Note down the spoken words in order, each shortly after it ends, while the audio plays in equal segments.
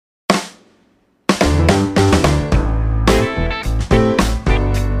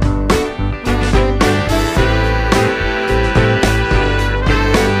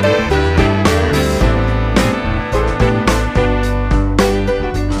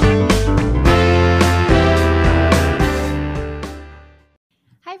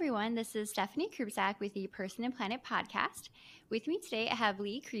This is Stephanie Krubzak with the Person and Planet podcast. With me today, I have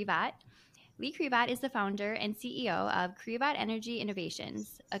Lee Krevat. Lee Krevat is the founder and CEO of Krevat Energy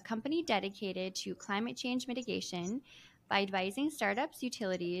Innovations, a company dedicated to climate change mitigation by advising startups,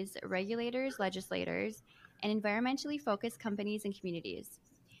 utilities, regulators, legislators, and environmentally focused companies and communities.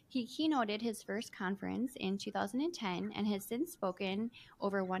 He keynoted his first conference in 2010 and has since spoken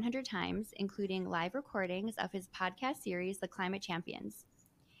over 100 times, including live recordings of his podcast series, The Climate Champions.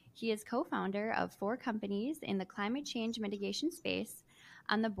 He is co-founder of 4 companies in the climate change mitigation space,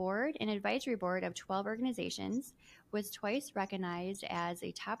 on the board and advisory board of 12 organizations, was twice recognized as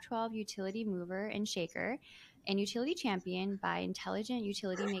a top 12 utility mover and shaker and utility champion by Intelligent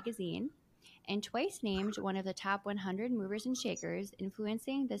Utility magazine, and twice named one of the top 100 movers and shakers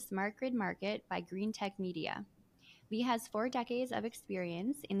influencing the smart grid market by Cleantech Media. Lee has 4 decades of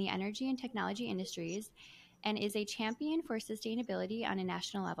experience in the energy and technology industries and is a champion for sustainability on a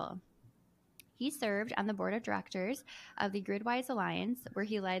national level. He served on the board of directors of the Gridwise Alliance, where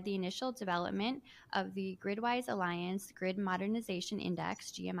he led the initial development of the Gridwise Alliance Grid Modernization Index,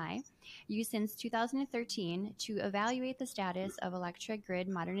 GMI, used since 2013 to evaluate the status of electric grid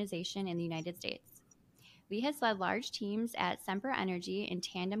modernization in the United States. Lee has led large teams at Sempra Energy and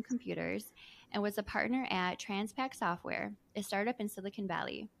Tandem Computers and was a partner at Transpac Software, a startup in Silicon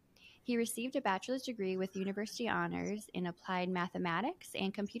Valley. He received a bachelor's degree with university honors in applied mathematics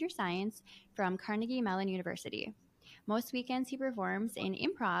and computer science from Carnegie Mellon University. Most weekends he performs in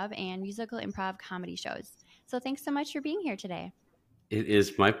improv and musical improv comedy shows. So thanks so much for being here today. It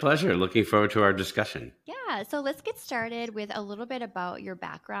is my pleasure. Looking forward to our discussion. Yeah, so let's get started with a little bit about your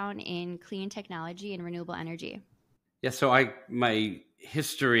background in clean technology and renewable energy. Yeah, so my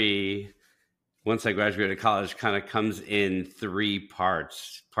history, once I graduated college, kind of comes in 3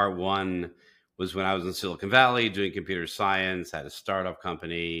 parts. Part 1 was when I was in Silicon Valley doing computer science, had a startup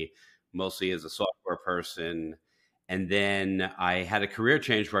company, mostly as a software person. And then I had a career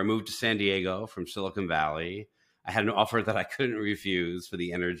change where I moved to San Diego from Silicon Valley. I had an offer that I couldn't refuse for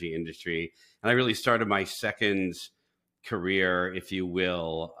the energy industry. And I really started my second career, if you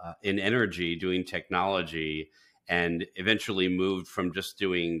will, in energy, doing technology, and eventually moved from just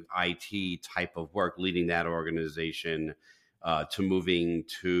doing IT type of work, leading that organization, to moving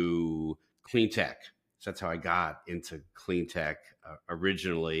to Cleantech. So that's how I got into Cleantech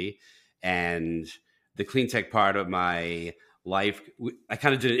originally. And the Cleantech part of my life, I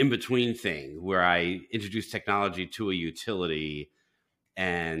kind of did an in-between thing where I introduced technology to a utility,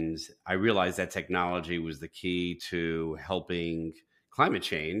 and I realized that technology was the key to helping climate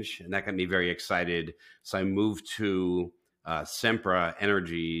change, and that got me very excited. So I moved to Sempra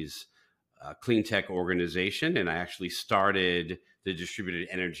Energy's Cleantech organization, and I actually started the distributed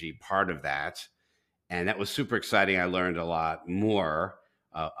energy part of that. And that was super exciting. I learned a lot more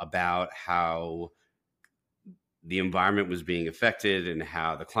about how the environment was being affected and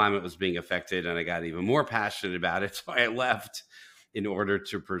how the climate was being affected. And I got even more passionate about it. So I left in order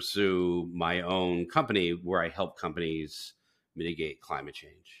to pursue my own company where I help companies mitigate climate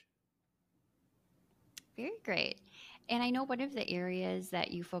change. Very great. And I know one of the areas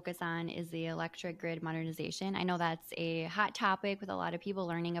that you focus on is the electric grid modernization. I know that's a hot topic with a lot of people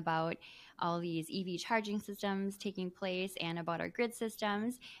learning about all these EV charging systems taking place and about our grid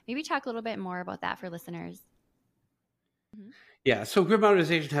systems. Maybe talk a little bit more about that for listeners. Yeah, so grid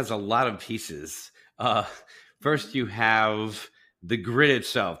modernization has a lot of pieces. First, you have the grid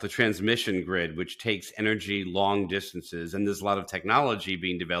itself, the transmission grid, which takes energy long distances. And there's a lot of technology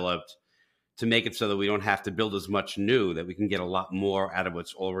being developed to make it so that we don't have to build as much new, that we can get a lot more out of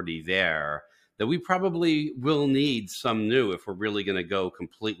what's already there, that we probably will need some new if we're really going to go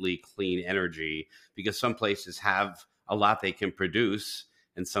completely clean energy, because some places have a lot they can produce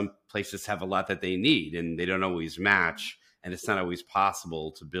and some places have a lot that they need, and they don't always match. And it's not always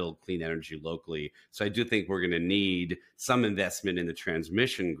possible to build clean energy locally. So I do think we're going to need some investment in the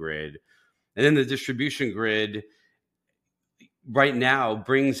transmission grid. And then the distribution grid right now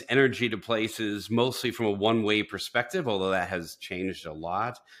brings energy to places mostly from a one-way perspective, although that has changed a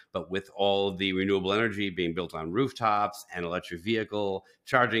lot. But with all the renewable energy being built on rooftops and electric vehicle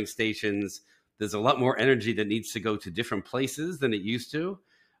charging stations, there's a lot more energy that needs to go to different places than it used to.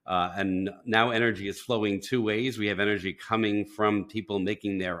 And now energy is flowing 2 ways. We have energy coming from people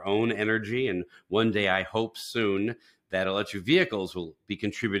making their own energy. And one day, I hope soon, that electric vehicles will be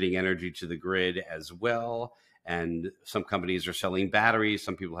contributing energy to the grid as well. And some companies are selling batteries.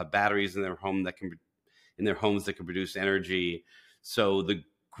 Some people have batteries in their homes that can produce energy. So the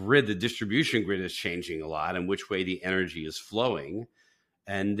grid, the distribution grid, is changing a lot, and which way the energy is flowing.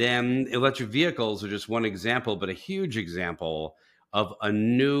 And then electric vehicles are just one example, but a huge example of a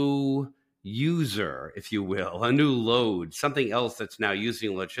new user, if you will, a new load, something else that's now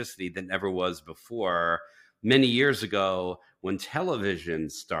using electricity that never was before. Many years ago, when television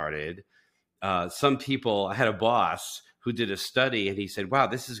started, some people, I had a boss who did a study and he said, wow,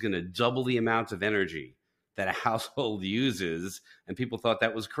 this is going to double the amount of energy that a household uses. And people thought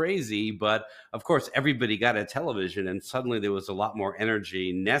that was crazy. But of course, everybody got a television and suddenly there was a lot more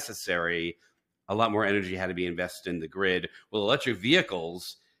energy necessary. A lot more energy had to be invested in the grid. Well, electric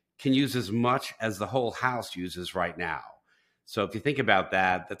vehicles can use as much as the whole house uses right now. So if you think about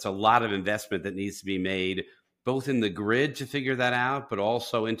that, that's a lot of investment that needs to be made, both in the grid to figure that out, but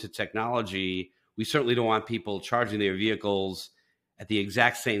also into technology. We certainly don't want people charging their vehicles at the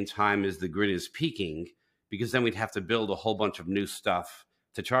exact same time as the grid is peaking, because then we'd have to build a whole bunch of new stuff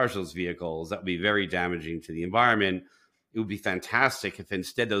to charge those vehicles. That would be very damaging to the environment. It would be fantastic if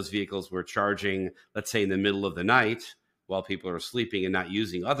instead those vehicles were charging, let's say in the middle of the night while people are sleeping and not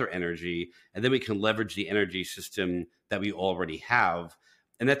using other energy. And then we can leverage the energy system that we already have.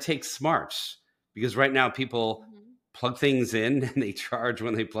 And that takes smarts, because right now people plug things in and they charge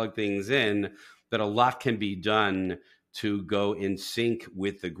when they plug things in, but a lot can be done to go in sync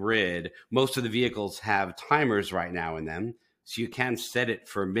with the grid. Most of the vehicles have timers right now in them. So you can set it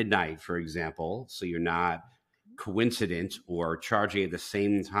for midnight, for example, so you're not coincident or charging at the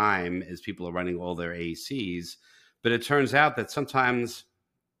same time as people are running all their ACs. But it turns out that sometimes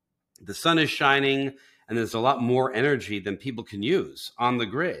the sun is shining and there's a lot more energy than people can use on the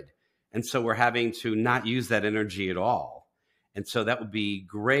grid. And so we're having to not use that energy at all. And so that would be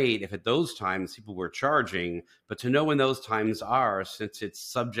great if at those times people were charging, but to know when those times are, since it's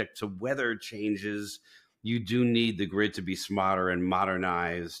subject to weather changes, you do need the grid to be smarter and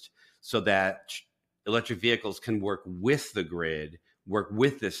modernized so that electric vehicles can work with the grid, work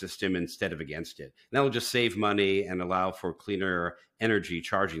with the system instead of against it. And that will just save money and allow for cleaner energy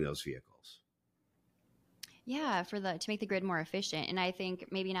charging those vehicles. Yeah, to make the grid more efficient. And I think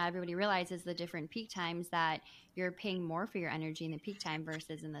maybe not everybody realizes the different peak times, that you're paying more for your energy in the peak time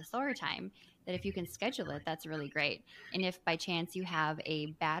versus in the slower time. That if you can schedule it, that's really great. And if by chance you have a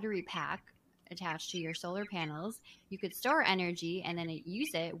battery pack attached to your solar panels, you could store energy and then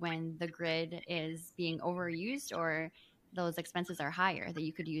use it when the grid is being overused or those expenses are higher, that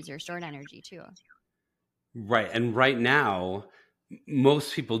you could use your stored energy too. Right. And right now,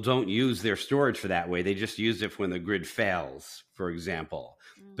 most people don't use their storage for that way. They just use it when the grid fails, for example.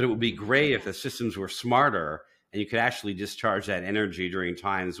 But it would be great if the systems were smarter and you could actually discharge that energy during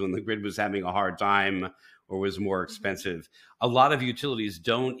times when the grid was having a hard time or was more expensive. A lot of utilities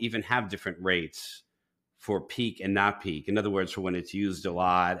don't even have different rates for peak and not peak. In other words, for when it's used a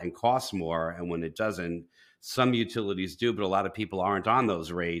lot and costs more and when it doesn't. Some utilities do, but a lot of people aren't on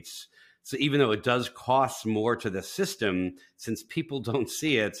those rates. So even though it does cost more to the system, since people don't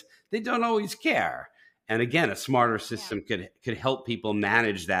see it, they don't always care. And again, a smarter system could help people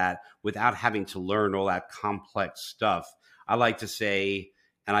manage that without having to learn all that complex stuff. I like to say,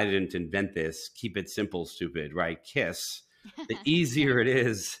 and I didn't invent this, keep it simple, stupid, right? KISS. The easier it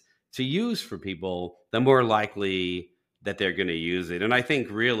is to use for people, the more likely that they're going to use it. And I think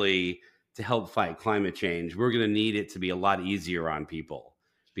really to help fight climate change, we're going to need it to be a lot easier on people,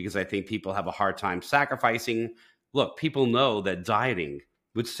 because I think people have a hard time sacrificing. Look, people know that dieting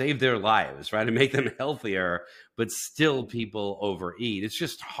would save their lives, right? And make them healthier, but still people overeat. It's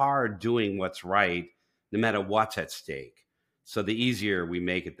just hard doing what's right, no matter what's at stake. So the easier we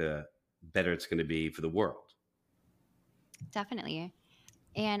make it, the better it's going to be for the world. Definitely.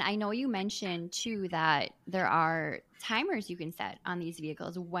 And I know you mentioned too that there are timers you can set on these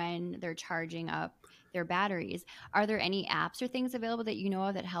vehicles when they're charging up their batteries. Are there any apps or things available that you know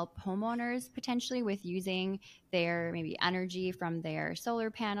of that help homeowners potentially with using their maybe energy from their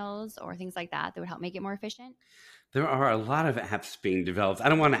solar panels or things like that that would help make it more efficient? There are a lot of apps being developed. I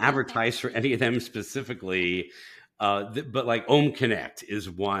don't want to advertise for any of them specifically, but like Ohm Connect is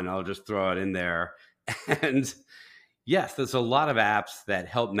one. I'll just throw it in there. And yes, there's a lot of apps that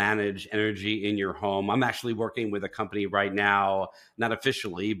help manage energy in your home. I'm actually working with a company right now, not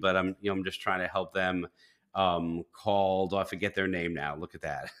officially, but I'm just trying to help them. Called, I forget their name now. Look at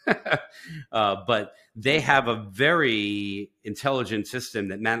that. But they have a very intelligent system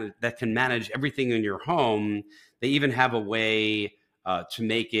that can manage everything in your home. They even have a way to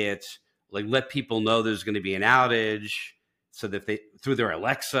make it like let people know there's going to be an outage, so that through their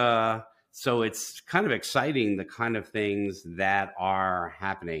Alexa. So it's kind of exciting, the kind of things that are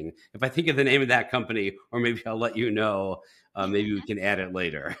happening. If I think of the name of that company, or maybe I'll let you know, maybe we can add it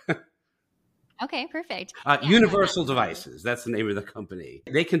later. Okay, perfect. Universal Devices, that's the name of the company.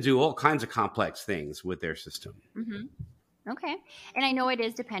 They can do all kinds of complex things with their system. Mm-hmm. Okay. And I know it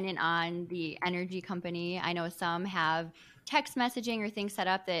is dependent on the energy company. I know some have text messaging or things set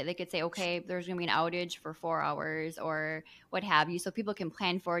up that they could say, okay, there's going to be an outage for 4 hours or what have you. So people can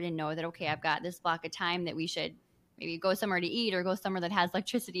plan for it and know that, okay, I've got this block of time that we should maybe go somewhere to eat or go somewhere that has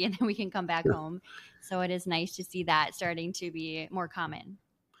electricity and then we can come back home. So it is nice to see that starting to be more common.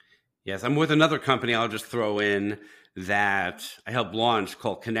 Yes, I'm with another company I'll just throw in that I helped launch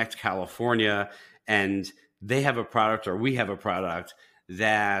called Connect California. And they have a product, or we have a product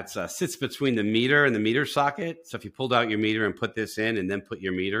that sits between the meter and the meter socket. So if you pulled out your meter and put this in and then put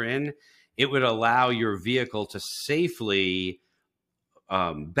your meter in, it would allow your vehicle to safely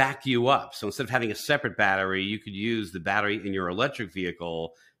back you up. So instead of having a separate battery, you could use the battery in your electric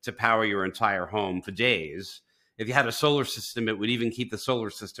vehicle to power your entire home for days. If you had a solar system, it would even keep the solar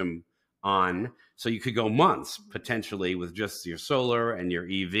system on. So you could go months potentially with just your solar and your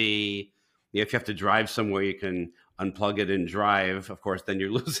EV. If you have to drive somewhere, you can unplug it and drive. Of course, then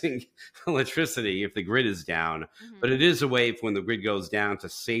you're losing electricity if the grid is down. Mm-hmm. But it is a way for when the grid goes down to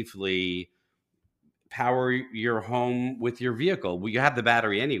safely power your home with your vehicle. Well, you have the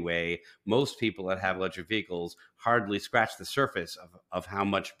battery anyway. Most people that have electric vehicles hardly scratch the surface of how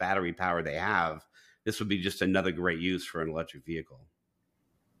much battery power they have. This would be just another great use for an electric vehicle.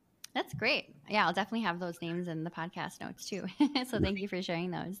 That's great. Yeah, I'll definitely have those names in the podcast notes too. So thank you for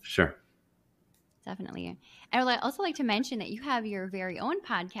sharing those. Sure. Definitely. I would also like to mention that you have your very own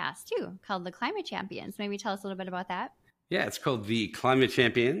podcast too, called The Climate Champions. Maybe tell us a little bit about that. Yeah, it's called the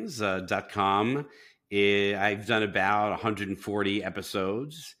climatechampions.com. I've done about 140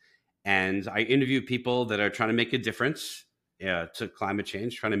 episodes, and I interview people that are trying to make a difference to climate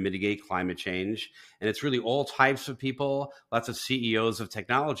change, trying to mitigate climate change. And it's really all types of people, lots of CEOs of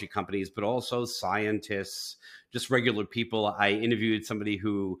technology companies, but also scientists, just regular people. I interviewed somebody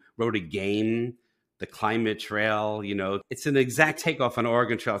who wrote a game, the Climate Trail. It's an exact takeoff on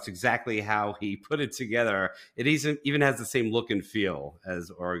Oregon Trail. It's exactly how he put it together. It even has the same look and feel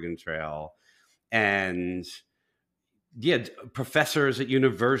as Oregon Trail. And yeah, professors at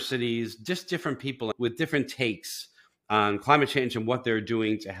universities, just different people with different takes on climate change and what they're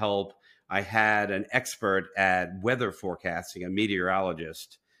doing to help. I had an expert at weather forecasting, a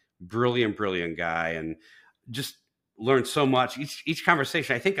meteorologist, brilliant guy, and just learned so much. Each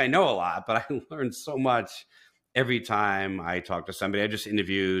conversation, I think I know a lot, but I learned so much every time I talk to somebody. I just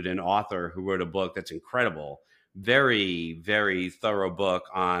interviewed an author who wrote a book that's incredible. Very thorough book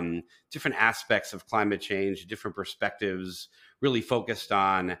on different aspects of climate change, different perspectives, really focused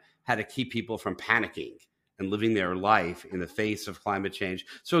on how to keep people from panicking and living their life in the face of climate change.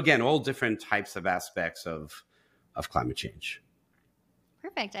 So again, all different types of aspects of climate change.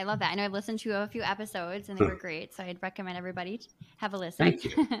 Perfect. I love that. I know I've listened to a few episodes and they were great. So I'd recommend everybody have a listen. Thank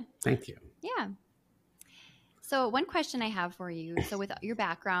you. Thank you. Yeah. So one question I have for you. So with your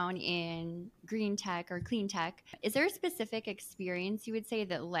background in green tech or clean tech, is there a specific experience you would say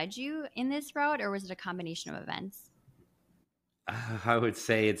that led you in this route, or was it a combination of events? I would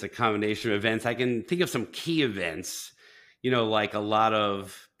say it's a combination of events. I can think of some key events, like a lot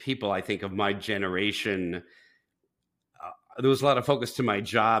of people, I think, of my generation. There was a lot of focus to my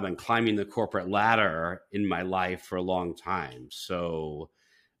job and climbing the corporate ladder in my life for a long time. So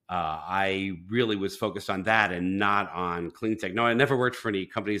I really was focused on that and not on clean tech. No, I never worked for any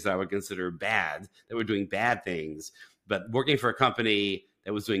companies that I would consider bad, that were doing bad things. But working for a company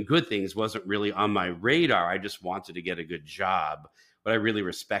that was doing good things wasn't really on my radar. I just wanted to get a good job. What I really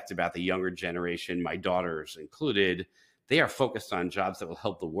respect about the younger generation, my daughters included, they are focused on jobs that will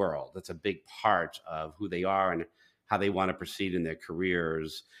help the world. That's a big part of who they are and how they want to proceed in their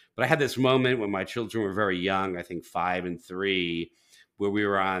careers. But I had this moment when my children were very young, I think 5 and 3, where we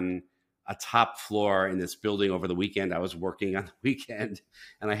were on a top floor in this building over the weekend. I was working on the weekend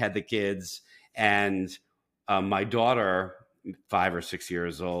and I had the kids, and my daughter, 5 or 6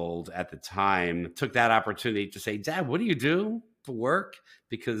 years old at the time, took that opportunity to say, "Dad, what do you do for work?"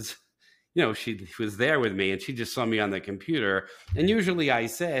 Because, she was there with me and she just saw me on the computer. And usually I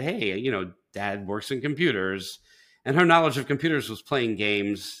said, "Hey, Dad works in computers." And her knowledge of computers was playing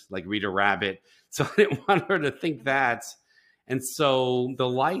games like Reader Rabbit. So I didn't want her to think that. And so the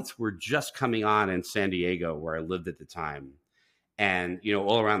lights were just coming on in San Diego, where I lived at the time, and,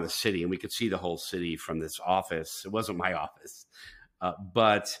 all around the city. And we could see the whole city from this office. It wasn't my office,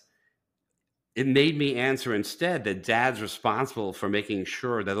 but it made me answer instead that Dad's responsible for making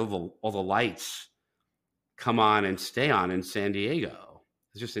sure that all the lights come on and stay on in San Diego.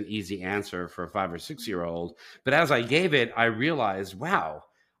 It's just an easy answer for a 5 or 6-year-old. But as I gave it, I realized, wow,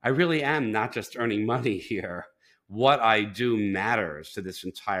 I really am not just earning money here. what I do matters to this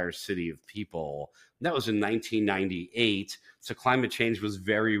entire city of people. And that was in 1998. So climate change was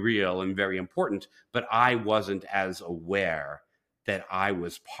very real and very important, but I wasn't as aware that I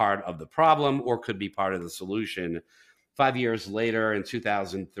was part of the problem or could be part of the solution. 5 years later, in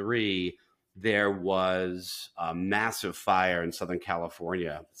 2003, there was a massive fire in Southern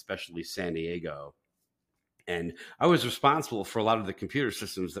California, especially San Diego. And I was responsible for a lot of the computer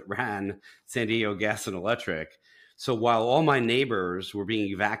systems that ran San Diego Gas and Electric. So while all my neighbors were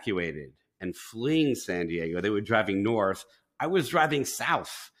being evacuated and fleeing San Diego, they were driving north, I was driving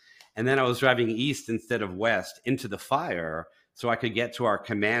south. And then I was driving east instead of west into the fire so I could get to our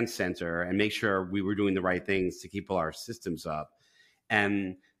command center and make sure we were doing the right things to keep all our systems up.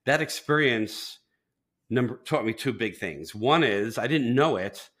 And that experience taught me two big things. One is I didn't know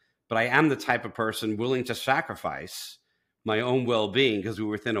it, but I am the type of person willing to sacrifice my own well-being, because we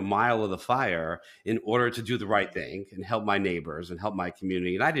were within a mile of the fire, in order to do the right thing and help my neighbors and help my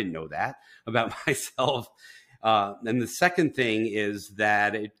community. And I didn't know that about myself. And the second thing is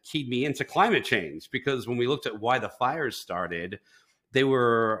that it keyed me into climate change, because when we looked at why the fires started, they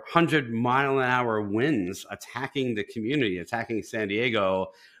were 100-mile-an-hour winds attacking the community, attacking San Diego.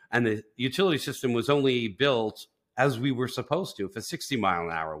 And the utility system was only built as we were supposed to for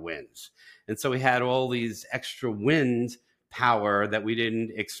 60-mile-an-hour winds. And so we had all these extra wind power that we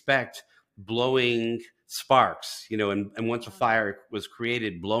didn't expect, blowing sparks, and once a fire was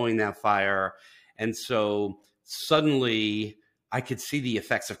created, blowing that fire. And so suddenly I could see the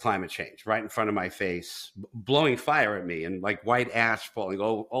effects of climate change right in front of my face, blowing fire at me, and like white ash falling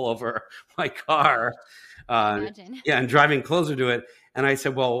all over my car. Imagine. And driving closer to it. And I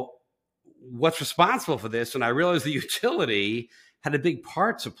said, well, what's responsible for this? And I realized the utility had a big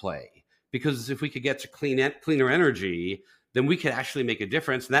part to play, because if we could get to cleaner energy, then we could actually make a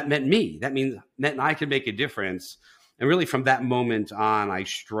difference. And that meant me. That meant I could make a difference. And really from that moment on, I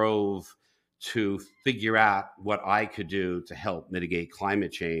strove to figure out what I could do to help mitigate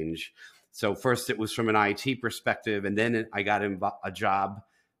climate change. So first it was from an IT perspective, and then I got a job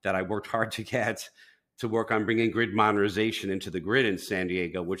that I worked hard to get, to work on bringing grid modernization into the grid in San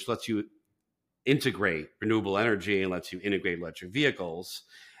Diego, which lets you integrate renewable energy and lets you integrate electric vehicles.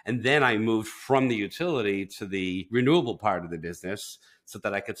 And then I moved from the utility to the renewable part of the business so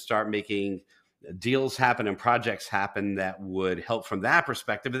that I could start making deals happen and projects happen that would help from that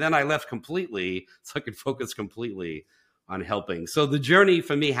perspective. And then I left completely so I could focus completely on helping. So the journey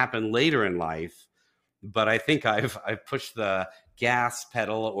for me happened later in life, but I think I've pushed the gas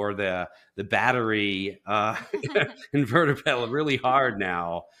pedal or the battery inverter pedal really hard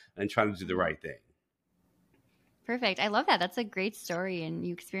now, and trying to do the right thing. Perfect. I love that. That's a great story, and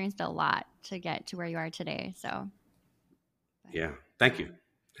you experienced a lot to get to where you are today. So, yeah, thank you.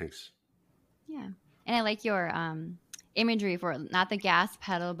 Thanks. Yeah, and I like your imagery for not the gas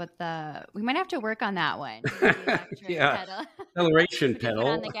pedal, but we might have to work on that one. The electric pedal. Acceleration pedal.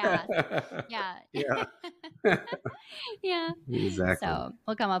 On the gas. Yeah. Yeah. Yeah. Exactly. So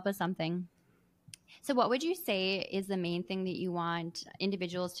we'll come up with something. So what would you say is the main thing that you want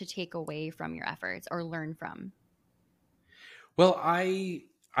individuals to take away from your efforts or learn from? Well, I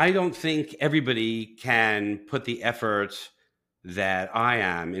don't think everybody can put the effort that I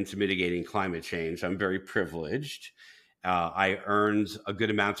am into mitigating climate change. I'm very privileged. I earned a good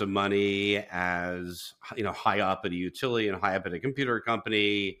amount of money as high up at a utility and high up at a computer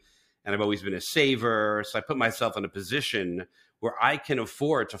company, and I've always been a saver. So I put myself in a position where I can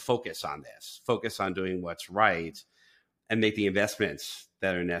afford to focus on this, focus on doing what's right, and make the investments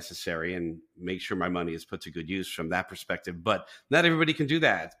that are necessary and make sure my money is put to good use from that perspective. But not everybody can do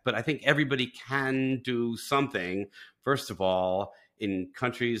that. But I think everybody can do something. First of all, in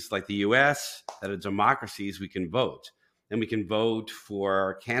countries like the US that are democracies, we can vote. And we can vote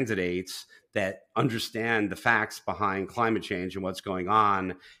for candidates that understand the facts behind climate change and what's going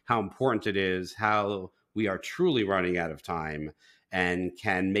on, how important it is, how we are truly running out of time, and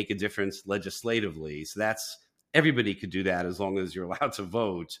can make a difference legislatively. So everybody could do that as long as you're allowed to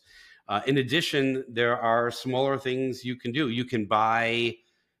vote. In addition, there are smaller things you can do. You can buy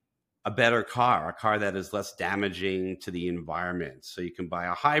a better car, a car that is less damaging to the environment. So you can buy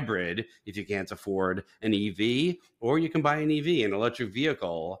a hybrid if you can't afford an EV, or you can buy an EV, an electric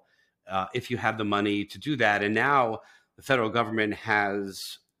vehicle, if you have the money to do that. And now the federal government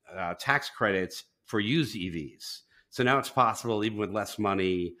has tax credits for used EVs. So now it's possible, even with less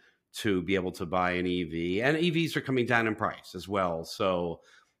money, to be able to buy an EV. And EVs are coming down in price as well. So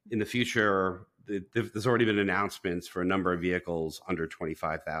in the future, there's already been announcements for a number of vehicles under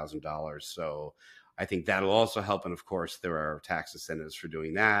 $25,000. So I think that'll also help. And of course, there are tax incentives for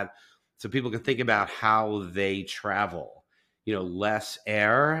doing that. so people can think about how they travel. Less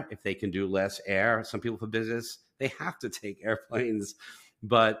air. If they can do less air, some people for business, they have to take airplanes,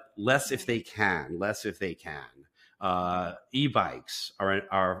 but less if Right. they can. Less if they can. Hmm. E-bikes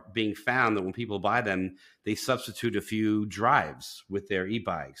are being found that when people buy them, they substitute a few drives with their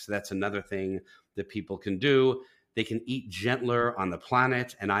e-bikes. That's another thing that people can do. They can eat gentler on the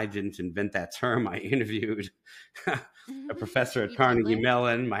planet. And I didn't invent that term. I interviewed a professor at Eat Carnegie gentler.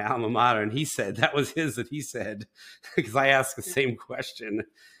 Mellon, my alma mater, and he said that was that he said, because I asked the Yeah. same question.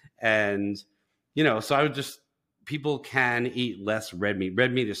 And, so I would just, people can eat less red meat.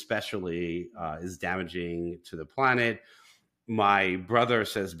 Red meat, especially, is damaging to the planet. My brother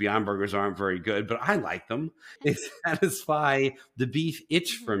says Beyond Burgers aren't very good, but I like them. They satisfy the beef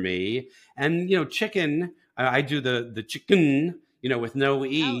itch for Hmm. me. And, chicken, I do the chicken, with no Oh,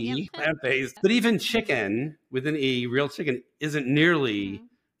 yep. E, plant-based. But even Hmm. chicken with an E, real chicken, isn't nearly Hmm.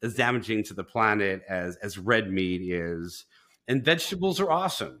 as damaging to the planet as red meat is. And vegetables are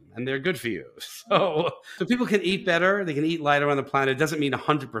awesome and they're good for you. Yeah. So people can eat Hmm. better. They can eat lighter on the planet. It doesn't mean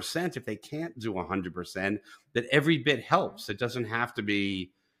 100% if they can't do 100%, that every bit Hmm. helps. It doesn't have to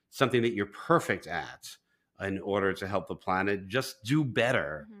be something that you're perfect at in order to help the planet. Just do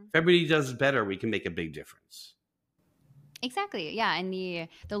better. Hmm. If everybody does better, we can make a big difference. Exactly. Yeah, and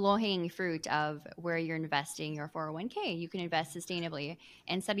the low hanging fruit of where you're investing your 401k, you can invest sustainably,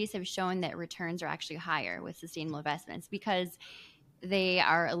 and studies have shown that returns are actually higher with sustainable investments because they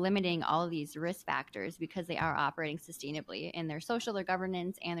are eliminating all of these risk factors because they are operating sustainably in their social, their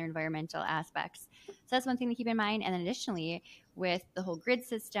governance, and their environmental aspects. So that's one thing to keep in mind. And then additionally, with the whole grid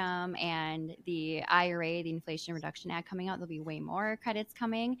system and the IRA, the Inflation Reduction Act coming out, there'll be way more credits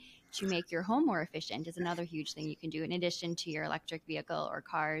coming to make your home more efficient is another huge thing you can do in addition to your electric vehicle or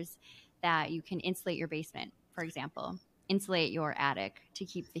cars, that you can insulate your basement, for example, insulate your attic to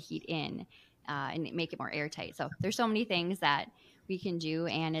keep the heat in, and make it more airtight. So there's so many things that we can do,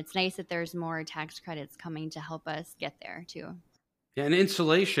 and it's nice that there's more tax credits coming to help us get there too. Yeah, and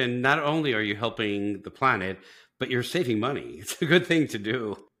insulation, not only are you helping the planet, but you're saving money. It's a good thing to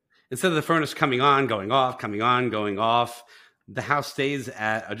do. Instead of the furnace coming on, going off, coming on, going off, the house stays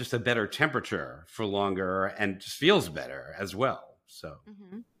at just a better temperature for longer and just feels better as well. So,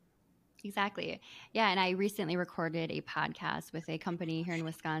 Hmm. Exactly. Yeah. And I recently recorded a podcast with a company here in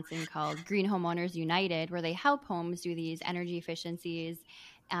Wisconsin called Green Homeowners United, where they help homes do these energy efficiencies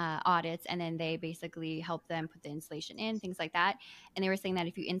audits. And then they basically help them put the insulation in, things like that. And they were saying that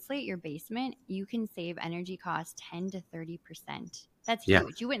if you insulate your basement, you can save energy costs 10 to 30%. That's yeah,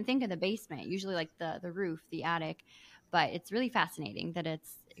 huge. You wouldn't think of the basement, usually like the roof, the attic, but it's really fascinating that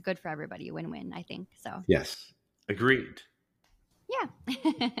it's good for everybody, a win-win, I think. So, yes, agreed.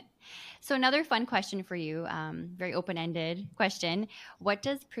 yeah. So another fun question for you, very open-ended question. What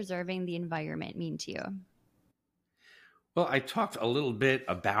does preserving the environment mean to you? Well, I talked a little bit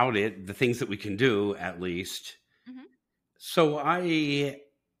about it, the things that we can do at least. Hmm. So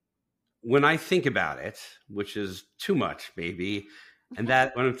when I think about it, which is too much, maybe, and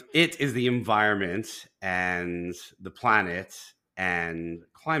that when it is the environment and the planet and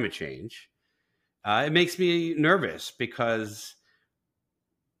climate change, it makes me nervous because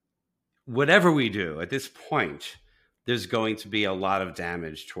whatever we do at this point, there's going to be a lot of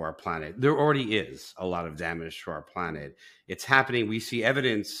damage to our planet. There already is a lot of damage to our planet. It's happening. We see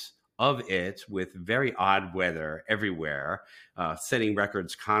evidence of it with very odd weather everywhere, setting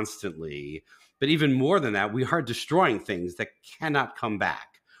records constantly. But even more than that, we are destroying things that cannot come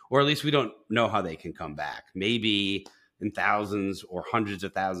back, or at least we don't know how they can come back. Maybe in thousands or hundreds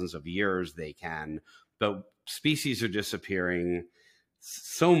of thousands of years they can, but species are disappearing.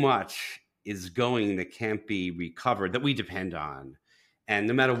 So much is going that can't be recovered that we depend on. And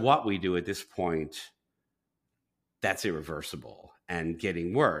no matter what we do at this point, that's irreversible and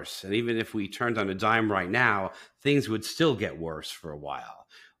getting worse. And even if we turned on a dime right now, things would still get worse for a while.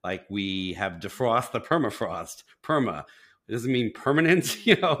 Like we have defrost the permafrost, perma. It doesn't mean permanent,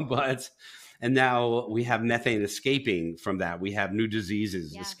 Mm-hmm. but and now we have methane escaping from that. We have new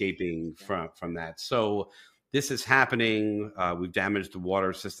diseases Yeah, escaping true. from that. So this is happening. We've damaged the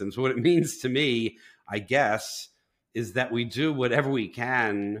water systems. What it means to me, I guess, is that we do whatever we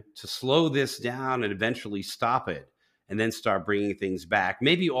can to slow this down and eventually stop it and then start bringing things back,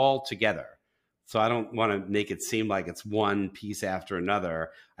 maybe all together. So I don't want to make it seem like it's one piece after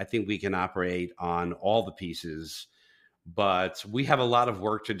another. I think we can operate on all the pieces, but we have a lot of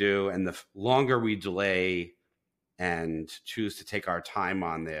work to do. And the longer we delay and choose to take our time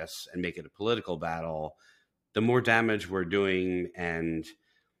on this and make it a political battle, the more damage we're doing. And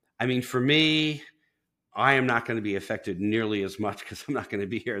I mean, for me, I am not going to be affected nearly as much because I'm not going to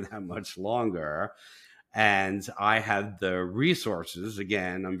be here that much longer. And I have the resources.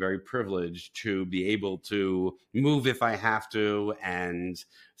 Again, I'm very privileged to be able to move if I have to and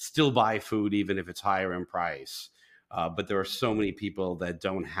still buy food, even if it's higher in price. But there are so many people that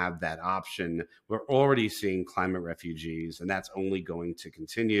don't have that option. We're already seeing climate refugees, and that's only going to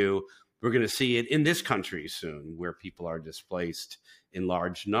continue. We're going to see it in this country soon, where people are displaced in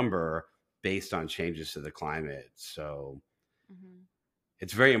large number based on changes to the climate. So Mm-hmm.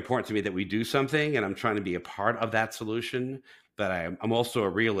 it's very important to me that we do something, and I'm trying to be a part of that solution. But I'm also a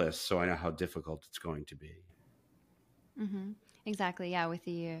realist, so I know how difficult it's going to be. Mm-hmm. Exactly. Yeah. With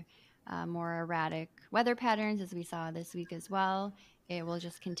the more erratic weather patterns, as we saw this week as well, it will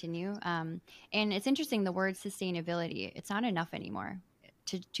just continue. And it's interesting, the word sustainability, it's not enough anymore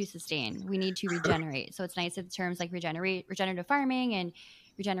to sustain. We need to regenerate. So it's nice that the terms like regenerative farming and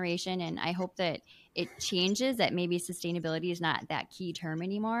regeneration. And I hope that it changes, that maybe sustainability is not that key term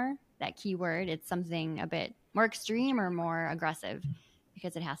anymore, that key word. It's something a bit more extreme or more aggressive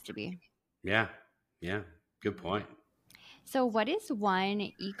because it has to be. Yeah, yeah, good Mhm. point. So, what is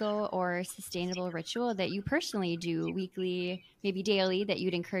one eco or sustainable ritual that you personally do weekly, maybe daily, that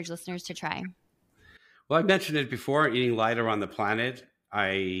you'd encourage listeners to try? Well, I mentioned it before, eating lighter on the planet.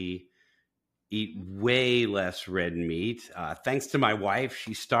 I eat Mhm. way less red meat. Thanks to my wife,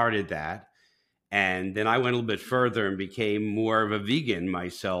 she started that. And then I went a little bit further and became more of a vegan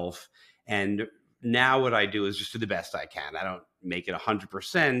myself. And now what I do is just do the best I can. I don't make it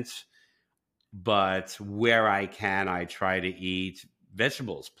 100%, but where I can, I try to eat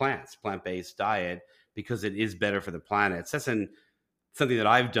vegetables, plants, plant-based diet, because it is better for the planet. So that's something that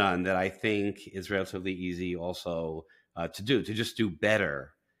I've done that I think is relatively easy also to do, to just do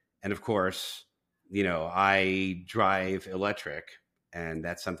better. And of course, I drive electric, and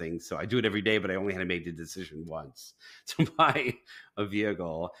that's something. So I do it every day, but I only had to make the decision once to buy a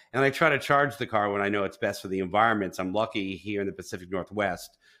vehicle. And I try to charge the car when I know it's best for the environment. So I'm lucky here in the Pacific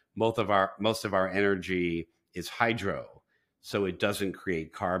Northwest. Most of our energy is hydro, so it doesn't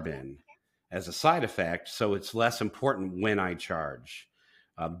create carbon as a side effect. So it's less important when I charge.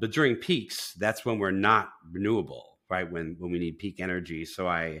 But during peaks, that's when we're not renewable, right? When we need peak energy. So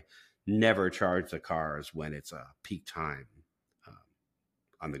I never charge the cars when it's a peak time uh,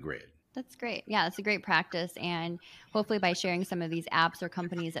 on the grid. That's great. Yeah, that's a great practice. And hopefully, by sharing some of these apps or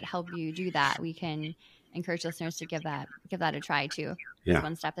companies that help you do that, we can encourage listeners to give that a try too, as Yeah.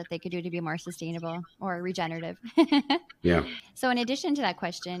 one step that they could do to be more sustainable or regenerative. Yeah. So, in addition to that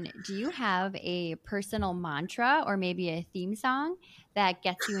question, do you have a personal mantra or maybe a theme song that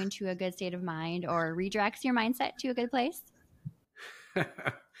gets you into a good state of mind or redirects your mindset to a good place?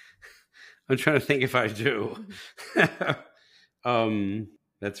 I'm trying to think if I do. um,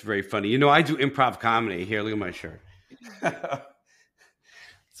 that's very funny. I do improv comedy. Here, look at my shirt.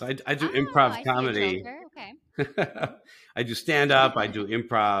 So I do Oh, improv I see a comedy. Joker. Okay. I do stand up, I do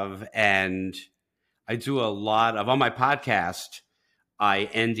improv, and I do a lot of on my podcast. I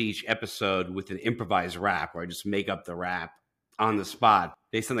end each episode with an improvised rap where I just make up the rap on the spot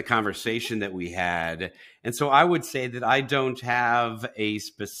based on the conversation that we had. And so I would say that I don't have a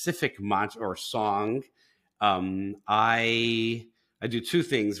specific mantra or song. I do two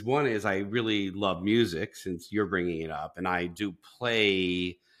things. One is I really love music, since you're bringing it up, and I do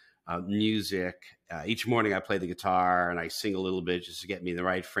play music. Each morning I play the guitar and I sing a little bit just to get me in the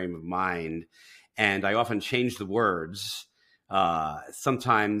right frame of mind. And I often change the words,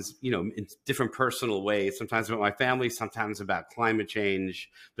 sometimes, in different personal ways, sometimes about my family, sometimes about climate change,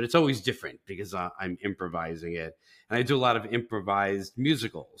 but it's always different because I'm improvising it. And I do a lot of improvised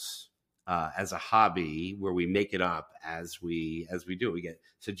musicals as a hobby, where we make it up as we do. We get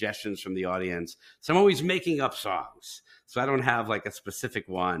suggestions from the audience. So I'm always making up songs. So I don't have like a specific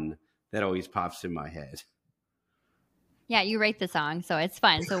one that always pops in my head. Yeah, you write the song, so it's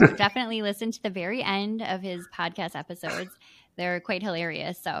fun. So definitely listen to the very end of his podcast episodes. They're quite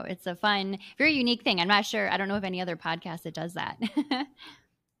hilarious. So it's a fun, very unique thing. I'm not sure. I don't know of any other podcast that does that.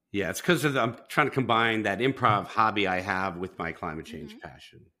 Yeah, it's because I'm trying to combine that improv hobby I have with my climate change Mhm.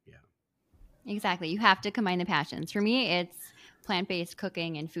 passion. Yeah. Exactly. You have to combine the passions. For me, it's plant-based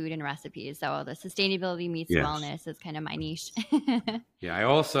cooking and food and recipes. So the sustainability meets Yes. wellness is kind of my niche. Yeah. I So,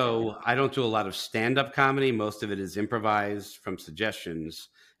 also I don't do a lot of stand up comedy. Most of it is improvised from suggestions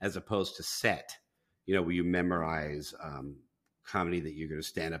as opposed to set. Where you memorize comedy that you're going to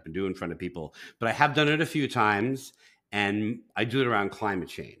stand up and do in front of people. But I have done it a few times, and I do it around climate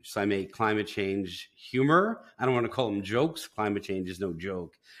change. So I make climate change humor. I don't want to call them jokes. Climate change is no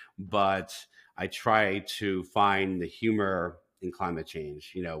joke, but I try to find the humor in climate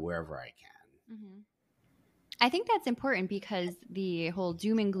change, wherever I can. mhm. I think that's important because the whole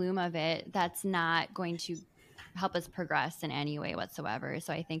doom and gloom of it, that's not going to help us progress in any way whatsoever.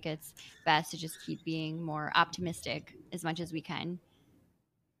 So I think it's best to just keep being more optimistic as much as we can.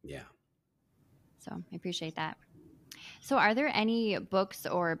 Yeah. So I appreciate that. So are there any books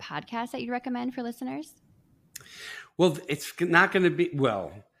or podcasts that you'd recommend for listeners? Well, it's not going to be,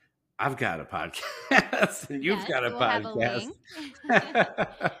 well, I've got a podcast and you've got a we'll have a podcast.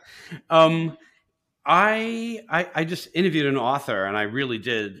 link. I just interviewed an author and I really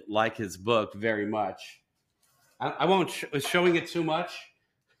did like his book very much. I won't showing it too much.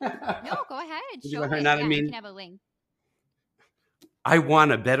 No, go ahead. Show it. it. Yeah, we can have a link. I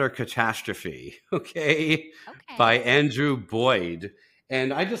Want a Better Catastrophe, okay, by Andrew Boyd.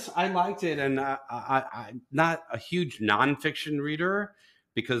 And I liked it. And I'm not a huge nonfiction reader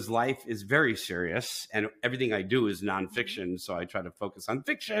because life is very serious and everything I do is nonfiction. So I try to focus on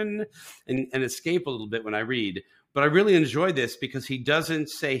fiction and escape a little bit when I read. But I really enjoyed this because he doesn't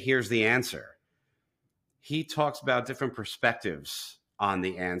say, here's the answer. He talks about different perspectives on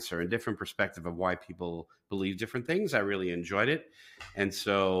the answer and different perspective of why people believe different things. I really enjoyed it. And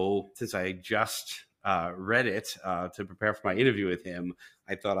so since I just read it to prepare for my interview with him,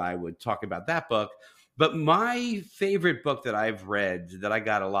 I thought I would talk about that book. But my favorite book that I've read that I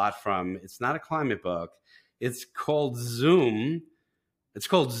got a lot from, it's not a climate book. It's called Zoom. It's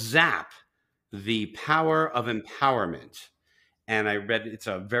called Zap, The Power of Empowerment. And I read it's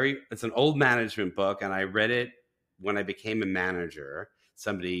an old management book, and I read it when I became a manager.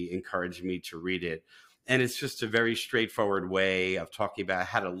 Somebody encouraged me to read it. And it's just a very straightforward way of talking about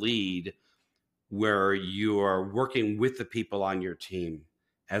how to lead where you are working with the people on your team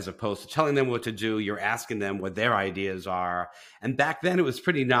as opposed to telling them what to do. You're asking them what their ideas are. And back then it was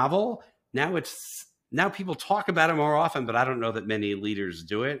pretty novel. Now people talk about it more often, but I don't know that many leaders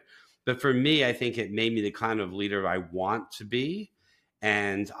do it. But for me, I think it made me the kind of leader I want to be.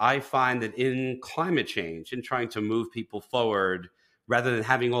 And I find that in climate change, in trying to move people forward, rather than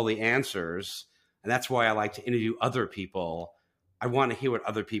having all the answers, and that's why I like to interview other people, I want to hear what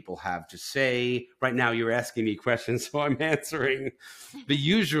other people have to say. Right now, you're asking me questions, so I'm answering. But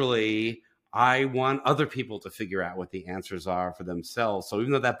usually, I want other people to figure out what the answers are for themselves. So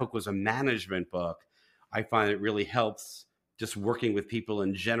even though that book was a management book, I find it really helps just working with people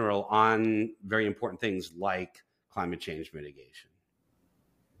in general on very important things like climate change mitigation.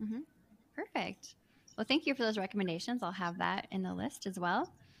 Mm-hmm. Perfect. Well, thank you for those recommendations. I'll have that in the list as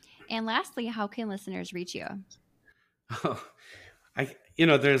well. And lastly, how can listeners reach you? Oh,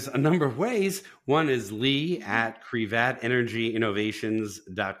 there's a number of ways. One is Lee at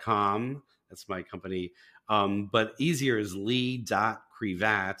krevatenergyinnovations.com. That's my company. But easier is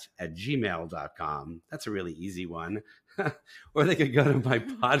lee.krevat@gmail.com. That's a really easy one. Or they could go to my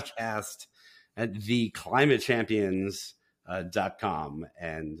podcast at theclimatechampions.com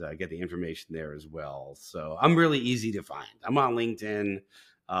and get the information there as well. So I'm really easy to find. I'm on LinkedIn.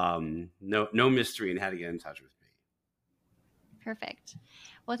 No mystery in how to get in touch with me. Perfect.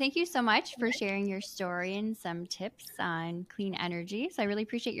 Well, thank you so much for sharing your story and some tips on clean energy. So I really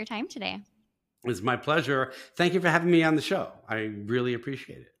appreciate your time today. It's my pleasure. Thank you for having me on the show. I really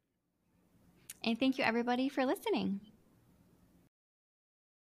appreciate it. And thank you, everybody, for listening.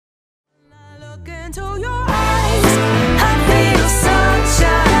 Look into your eyes, I feel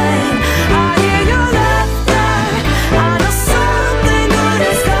sunshine.